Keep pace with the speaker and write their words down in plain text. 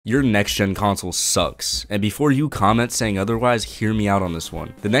Your next-gen console sucks, and before you comment saying otherwise, hear me out on this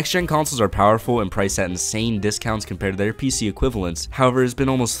one. The next-gen consoles are powerful and priced at insane discounts compared to their PC equivalents. However, it's been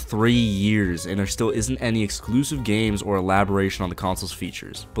almost 3 years and there still isn't any exclusive games or elaboration on the console's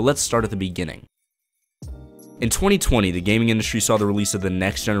features. But let's start at the beginning. In 2020, the gaming industry saw the release of the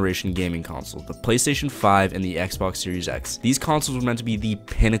next generation gaming console, the PlayStation 5 and the Xbox Series X. These consoles were meant to be the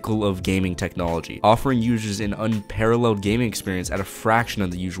pinnacle of gaming technology, offering users an unparalleled gaming experience at a fraction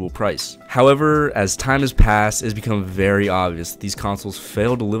of the usual price. However, as time has passed, it has become very obvious that these consoles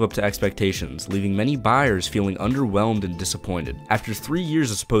failed to live up to expectations, leaving many buyers feeling underwhelmed and disappointed. After 3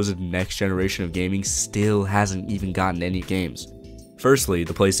 years, the supposed next generation of gaming still hasn't even gotten any games. Firstly,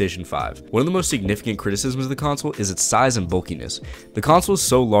 the PlayStation 5. One of the most significant criticisms of the console is its size and bulkiness. The console is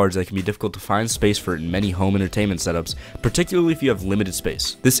so large that it can be difficult to find space for it in many home entertainment setups, particularly if you have limited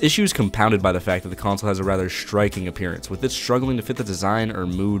space. This issue is compounded by the fact that the console has a rather striking appearance, with it struggling to fit the design or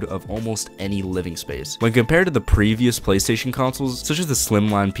mood of almost any living space. When compared to the previous PlayStation consoles, such as the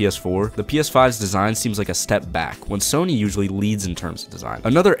slimline PS4, the PS5's design seems like a step back, when Sony usually leads in terms of design.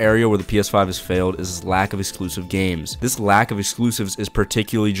 Another area where the PS5 has failed is its lack of exclusive games. This lack of exclusives is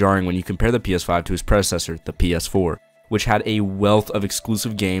particularly jarring when you compare the PS5 to its predecessor, the PS4, which had a wealth of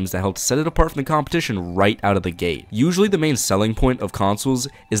exclusive games that helped set it apart from the competition right out of the gate. Usually the main selling point of consoles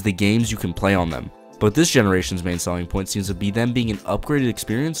is the games you can play on them, but this generation's main selling point seems to be them being an upgraded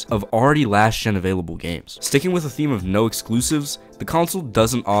experience of already last-gen available games. Sticking with the theme of no exclusives, the console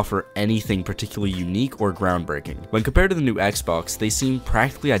doesn't offer anything particularly unique or groundbreaking. When compared to the new Xbox, they seem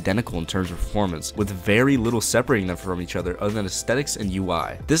practically identical in terms of performance, with very little separating them from each other other than aesthetics and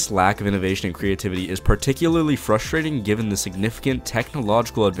UI. This lack of innovation and creativity is particularly frustrating given the significant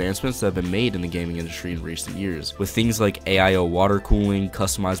technological advancements that have been made in the gaming industry in recent years, with things like AIO water cooling,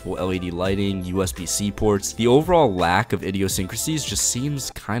 customizable LED lighting, USB-C ports. The overall lack of idiosyncrasies just seems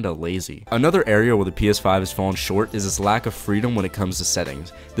kinda lazy. Another area where the PS5 has fallen short is its lack of freedom when it comes to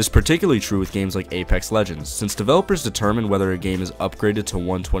settings. This is particularly true with games like Apex Legends. Since developers determine whether a game is upgraded to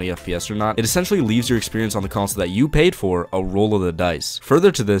 120 FPS or not, it essentially leaves your experience on the console that you paid for a roll of the dice.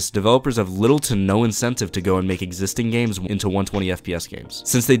 Further to this, developers have little to no incentive to go and make existing games into 120 FPS games,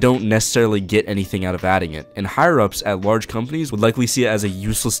 since they don't necessarily get anything out of adding it, and higher-ups at large companies would likely see it as a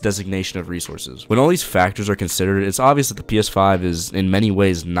useless designation of resources. When all these factors are considered, it's obvious that the PS5 is in many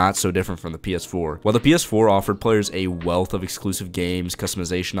ways not so different from the PS4. While the PS4 offered players a wealth of exclusive games,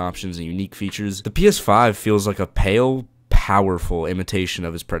 customization options, and unique features, the PS5 feels like a pale, powerful imitation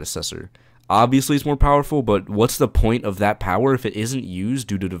of its predecessor. Obviously it's more powerful, but what's the point of that power if it isn't used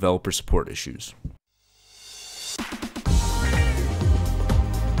due to developer support issues?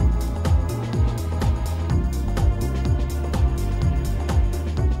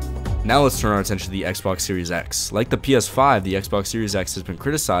 Now let's turn our attention to the Xbox Series X. Like the PS5, the Xbox Series X has been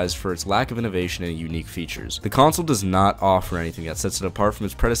criticized for its lack of innovation and unique features. The console does not offer anything that sets it apart from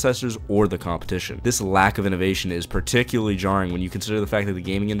its predecessors or the competition. This lack of innovation is particularly jarring when you consider the fact that the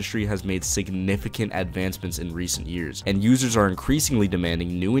gaming industry has made significant advancements in recent years, and users are increasingly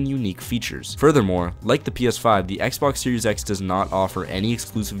demanding new and unique features. Furthermore, like the PS5, the Xbox Series X does not offer any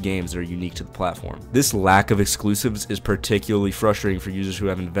exclusive games that are unique to the platform. This lack of exclusives is particularly frustrating for users who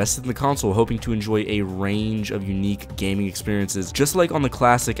have invested in the console hoping to enjoy a range of unique gaming experiences, just like on the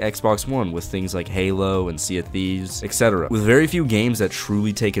classic Xbox One with things like Halo and Sea of Thieves, etc. With very few games that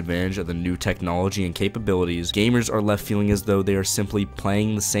truly take advantage of the new technology and capabilities, gamers are left feeling as though they are simply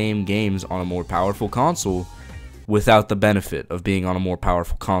playing the same games on a more powerful console without the benefit of being on a more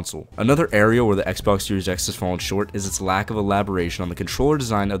powerful console. Another area where the Xbox Series X has fallen short is its lack of elaboration on the controller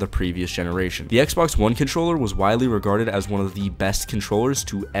design of the previous generation. The Xbox One controller was widely regarded as one of the best controllers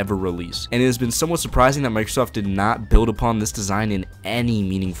to ever release, and it has been somewhat surprising that Microsoft did not build upon this design in any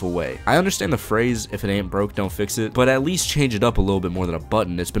meaningful way. I understand the phrase, if it ain't broke, don't fix it, but at least change it up a little bit more than a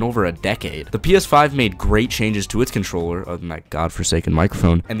button. It's been over a decade. The PS5 made great changes to its controller, other than that godforsaken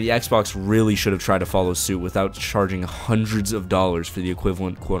microphone, and the Xbox really should have tried to follow suit without charging hundreds of dollars for the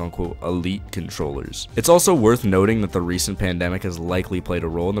equivalent quote-unquote elite controllers. It's also worth noting that the recent pandemic has likely played a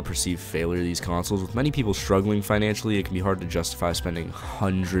role in the perceived failure of these consoles. With many people struggling financially, it can be hard to justify spending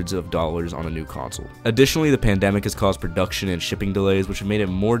hundreds of dollars on a new console. Additionally, the pandemic has caused production and shipping delays, which have made it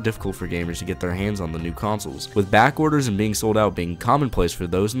more difficult for gamers to get their hands on the new consoles, with back orders and being sold out being commonplace for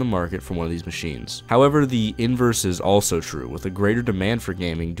those in the market for one of these machines. However, the inverse is also true, with a greater demand for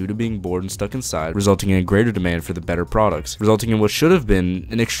gaming due to being bored and stuck inside, resulting in a greater demand demand for the better products, resulting in what should have been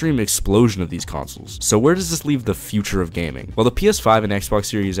an extreme explosion of these consoles. So where does this leave the future of gaming? While the PS5 and Xbox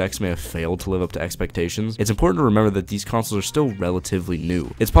Series X may have failed to live up to expectations, it's important to remember that these consoles are still relatively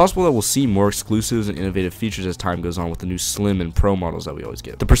new. It's possible that we'll see more exclusives and innovative features as time goes on with the new Slim and Pro models that we always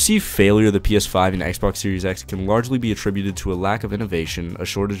get. The perceived failure of the PS5 and Xbox Series X can largely be attributed to a lack of innovation, a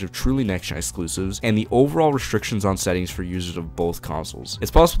shortage of truly next-gen exclusives, and the overall restrictions on settings for users of both consoles.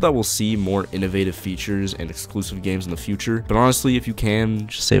 It's possible that we'll see more innovative features and exclusive games in the future, but honestly, if you can,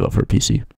 just save up for a PC.